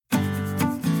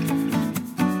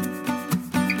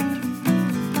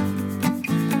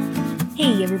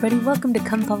Hey everybody, welcome to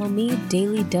Come Follow Me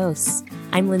Daily Dose.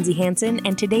 I'm Lindsay Hansen,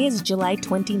 and today is July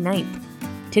 29th.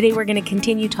 Today we're going to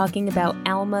continue talking about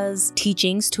Alma's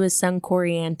teachings to his son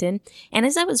Corianton, and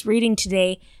as I was reading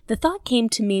today, the thought came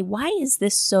to me, why is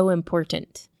this so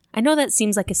important? I know that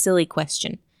seems like a silly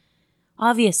question.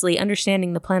 Obviously,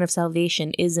 understanding the plan of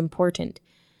salvation is important,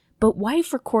 but why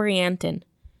for Corianton?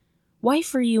 Why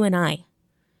for you and I?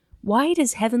 Why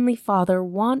does Heavenly Father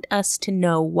want us to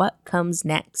know what comes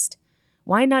next?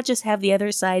 Why not just have the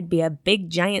other side be a big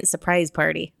giant surprise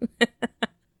party?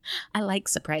 I like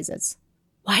surprises.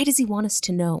 Why does he want us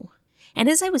to know? And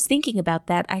as I was thinking about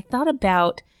that, I thought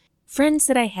about friends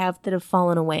that I have that have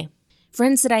fallen away.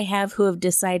 Friends that I have who have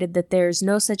decided that there's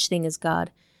no such thing as God,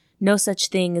 no such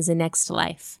thing as a next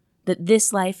life, that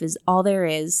this life is all there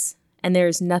is, and there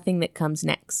is nothing that comes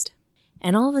next.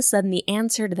 And all of a sudden, the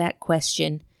answer to that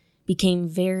question became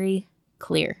very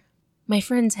clear. My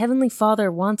friends, Heavenly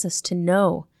Father wants us to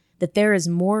know that there is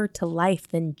more to life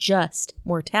than just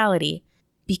mortality,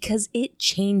 because it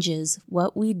changes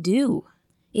what we do.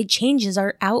 It changes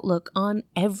our outlook on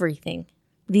everything.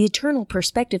 The eternal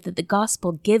perspective that the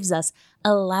gospel gives us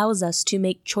allows us to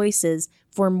make choices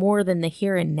for more than the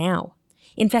here and now.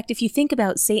 In fact, if you think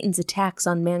about Satan's attacks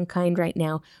on mankind right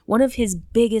now, one of his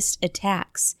biggest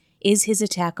attacks is his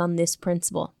attack on this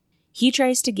principle. He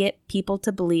tries to get people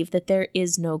to believe that there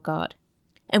is no God.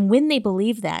 And when they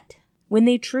believe that, when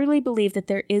they truly believe that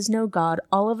there is no God,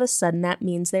 all of a sudden that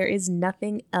means there is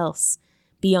nothing else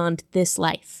beyond this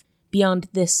life, beyond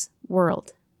this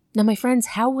world. Now, my friends,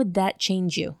 how would that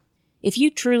change you? If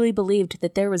you truly believed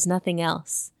that there was nothing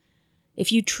else,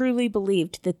 if you truly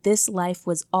believed that this life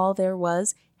was all there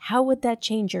was, how would that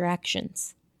change your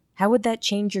actions? How would that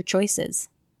change your choices?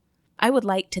 I would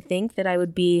like to think that I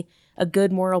would be a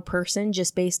good moral person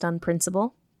just based on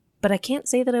principle, but I can't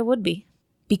say that I would be.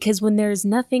 Because when there is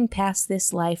nothing past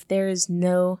this life, there is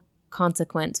no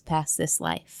consequence past this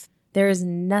life. There is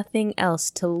nothing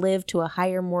else to live to a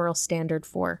higher moral standard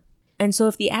for. And so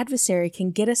if the adversary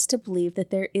can get us to believe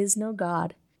that there is no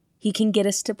God, he can get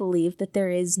us to believe that there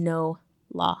is no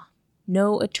law,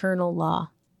 no eternal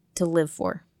law to live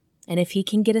for. And if he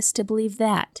can get us to believe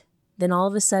that, then all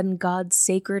of a sudden God's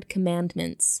sacred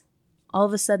commandments, all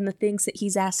of a sudden the things that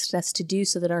he's asked us to do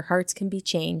so that our hearts can be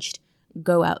changed,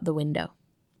 go out the window.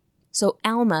 So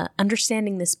Alma,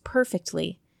 understanding this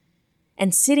perfectly,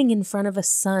 and sitting in front of a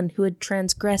son who had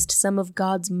transgressed some of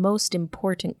God's most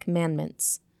important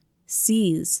commandments,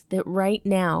 sees that right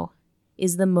now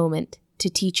is the moment to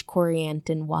teach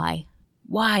Corianton why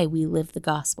we live the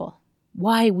gospel,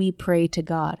 why we pray to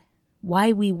God,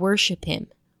 why we worship him,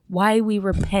 why we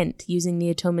repent using the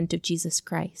atonement of Jesus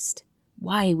Christ,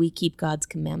 why we keep God's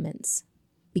commandments.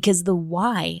 Because the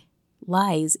why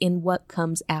lies in what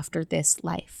comes after this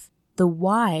life. The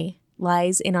why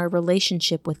lies in our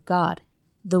relationship with God.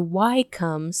 The why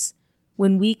comes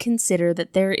when we consider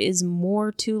that there is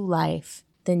more to life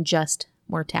than just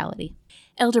mortality.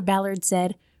 Elder Ballard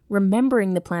said,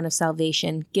 remembering the plan of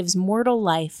salvation gives mortal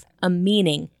life a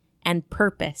meaning and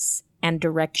purpose and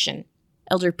direction.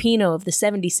 Elder Pino of the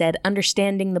 70s said,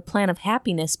 understanding the plan of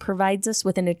happiness provides us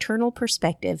with an eternal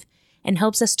perspective and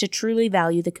helps us to truly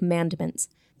value the commandments,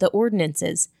 the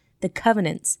ordinances, the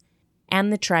covenants, and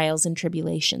the trials and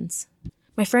tribulations.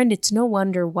 My friend, it's no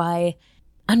wonder why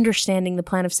understanding the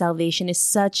plan of salvation is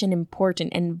such an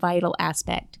important and vital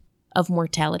aspect of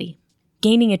mortality.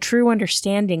 Gaining a true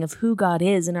understanding of who God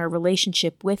is and our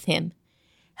relationship with him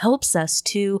helps us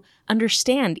to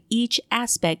understand each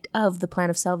aspect of the plan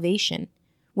of salvation.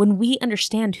 When we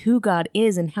understand who God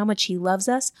is and how much he loves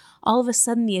us, all of a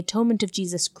sudden the atonement of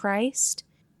Jesus Christ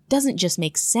doesn't just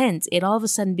make sense, it all of a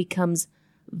sudden becomes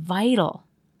vital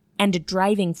and a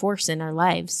driving force in our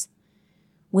lives.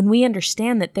 When we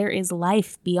understand that there is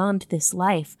life beyond this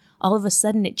life, all of a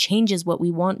sudden it changes what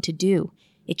we want to do.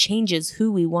 It changes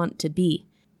who we want to be.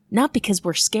 Not because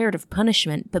we're scared of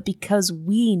punishment, but because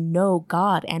we know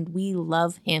God and we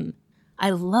love him. I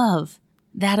love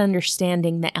that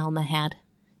understanding that Alma had.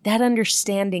 That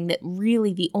understanding that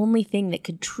really the only thing that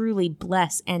could truly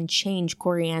bless and change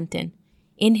Corianton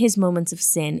in his moments of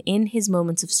sin, in his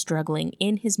moments of struggling,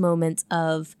 in his moments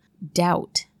of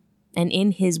doubt, and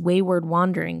in his wayward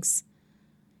wanderings,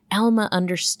 Alma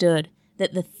understood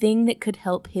that the thing that could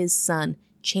help his son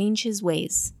change his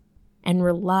ways and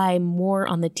rely more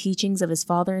on the teachings of his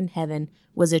Father in heaven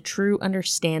was a true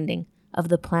understanding of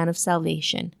the plan of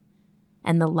salvation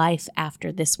and the life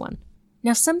after this one.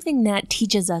 Now, something that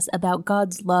teaches us about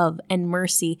God's love and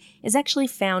mercy is actually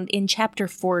found in chapter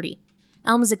 40.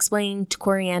 Alma's explaining to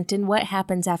Corianton what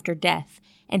happens after death,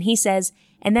 and he says,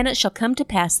 "And then it shall come to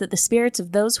pass that the spirits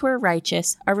of those who are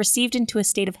righteous are received into a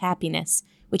state of happiness,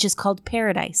 which is called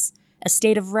paradise, a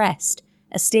state of rest,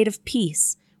 a state of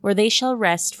peace, where they shall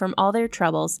rest from all their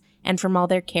troubles and from all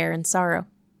their care and sorrow.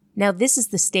 Now this is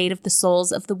the state of the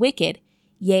souls of the wicked,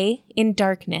 yea, in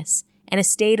darkness, and a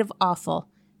state of awful,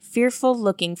 fearful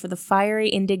looking for the fiery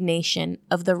indignation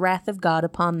of the wrath of God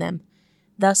upon them.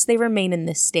 Thus they remain in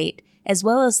this state, as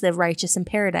well as the righteous in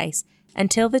paradise,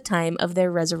 until the time of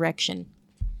their resurrection."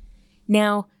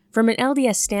 Now, from an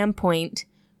LDS standpoint,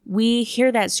 we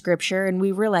hear that scripture and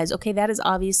we realize, okay, that is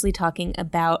obviously talking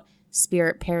about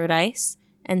spirit paradise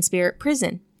and spirit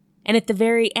prison. And at the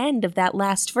very end of that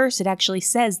last verse, it actually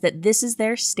says that this is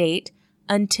their state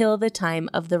until the time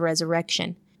of the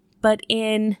resurrection. But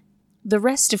in the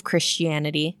rest of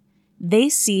Christianity, they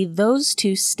see those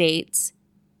two states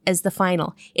as the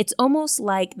final. It's almost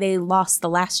like they lost the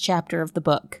last chapter of the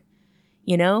book.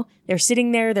 You know, they're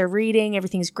sitting there, they're reading,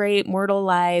 everything's great, mortal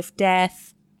life,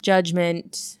 death,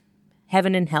 judgment,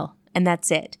 heaven and hell, and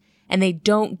that's it. And they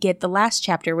don't get the last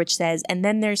chapter, which says, and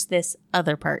then there's this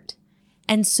other part.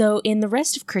 And so in the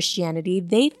rest of Christianity,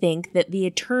 they think that the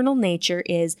eternal nature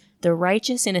is the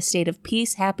righteous in a state of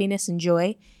peace, happiness, and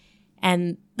joy,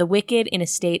 and the wicked in a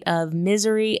state of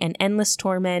misery and endless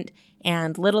torment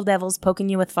and little devils poking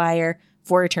you with fire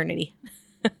for eternity.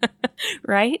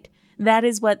 Right? That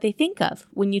is what they think of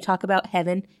when you talk about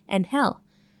heaven and hell.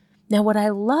 Now, what I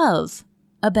love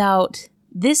about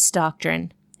this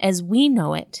doctrine, as we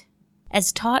know it,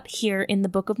 as taught here in the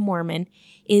Book of Mormon,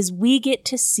 is we get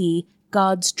to see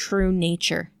God's true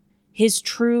nature, his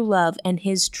true love, and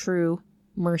his true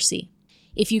mercy.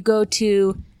 If you go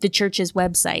to the church's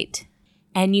website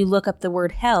and you look up the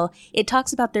word hell, it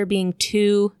talks about there being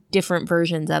two different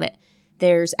versions of it.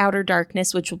 There's outer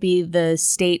darkness, which will be the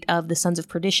state of the sons of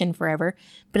perdition forever,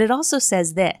 but it also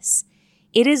says this: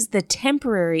 it is the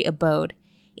temporary abode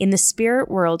in the spirit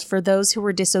world for those who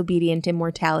were disobedient in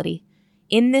mortality.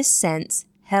 In this sense,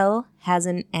 hell has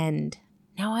an end.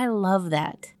 Now, I love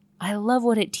that. I love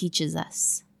what it teaches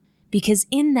us. Because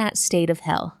in that state of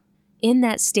hell, in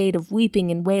that state of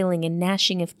weeping and wailing and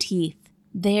gnashing of teeth,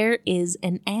 there is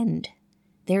an end.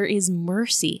 There is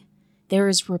mercy. There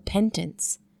is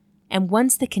repentance. And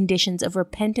once the conditions of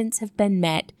repentance have been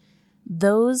met,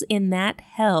 those in that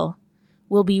hell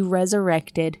will be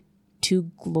resurrected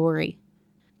to glory.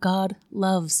 God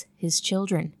loves his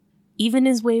children, even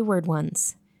his wayward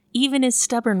ones, even his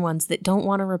stubborn ones that don't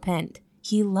want to repent.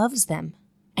 He loves them.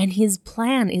 And his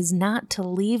plan is not to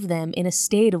leave them in a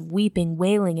state of weeping,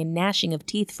 wailing, and gnashing of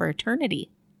teeth for eternity.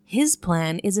 His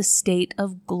plan is a state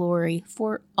of glory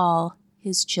for all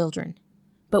his children.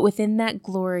 But within that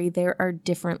glory, there are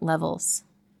different levels.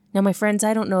 Now, my friends,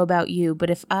 I don't know about you, but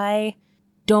if I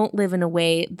don't live in a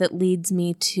way that leads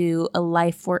me to a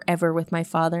life forever with my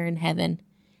Father in heaven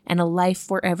and a life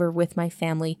forever with my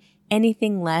family,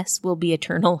 anything less will be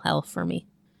eternal hell for me.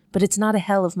 But it's not a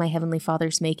hell of my Heavenly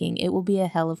Father's making. It will be a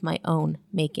hell of my own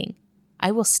making.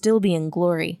 I will still be in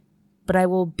glory, but I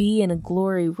will be in a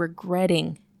glory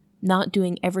regretting not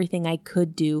doing everything I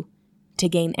could do to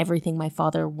gain everything my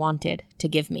Father wanted to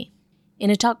give me. In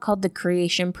a talk called The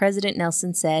Creation, President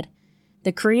Nelson said,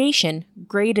 "The creation,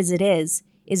 great as it is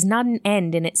not an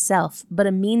end in itself, but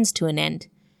a means to an end.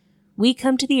 We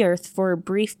come to the earth for a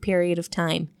brief period of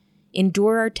time,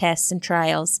 endure our tests and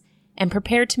trials, and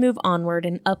prepare to move onward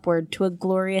and upward to a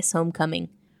glorious homecoming.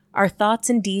 Our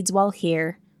thoughts and deeds while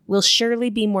here will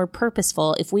surely be more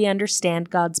purposeful if we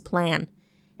understand God's plan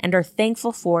and are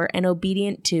thankful for and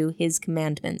obedient to his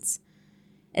commandments.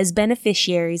 As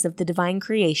beneficiaries of the divine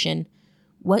creation,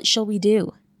 what shall we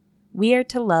do? We are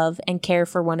to love and care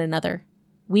for one another.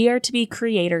 We are to be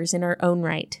creators in our own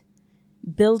right,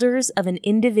 builders of an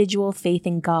individual faith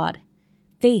in God,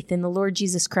 faith in the Lord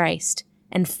Jesus Christ,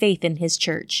 and faith in his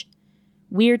church.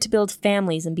 We are to build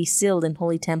families and be sealed in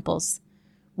holy temples.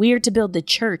 We are to build the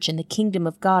church and the kingdom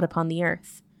of God upon the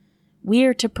earth. We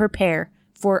are to prepare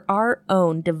for our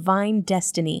own divine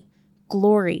destiny,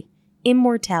 glory,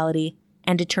 immortality,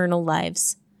 and eternal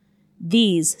lives.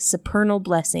 These supernal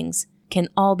blessings can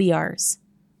all be ours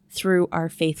through our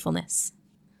faithfulness."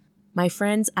 My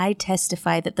friends, I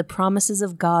testify that the promises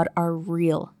of God are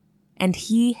real, and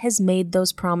he has made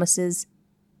those promises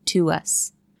to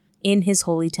us in his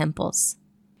holy temples.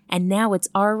 And now it's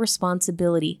our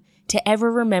responsibility to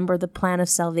ever remember the plan of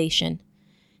salvation,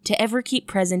 to ever keep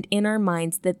present in our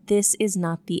minds that this is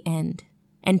not the end,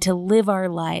 and to live our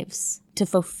lives to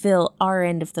fulfill our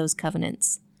end of those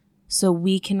covenants, so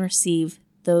we can receive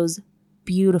those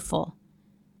beautiful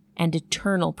and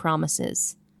eternal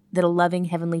promises that a loving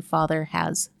Heavenly Father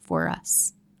has for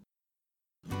us.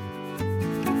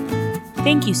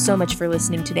 Thank you so much for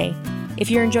listening today. If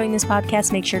you're enjoying this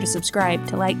podcast, make sure to subscribe,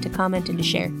 to like, to comment, and to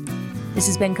share. This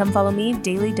has been Come Follow Me,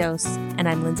 Daily Dose, and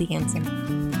I'm Lindsay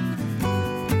Hanson.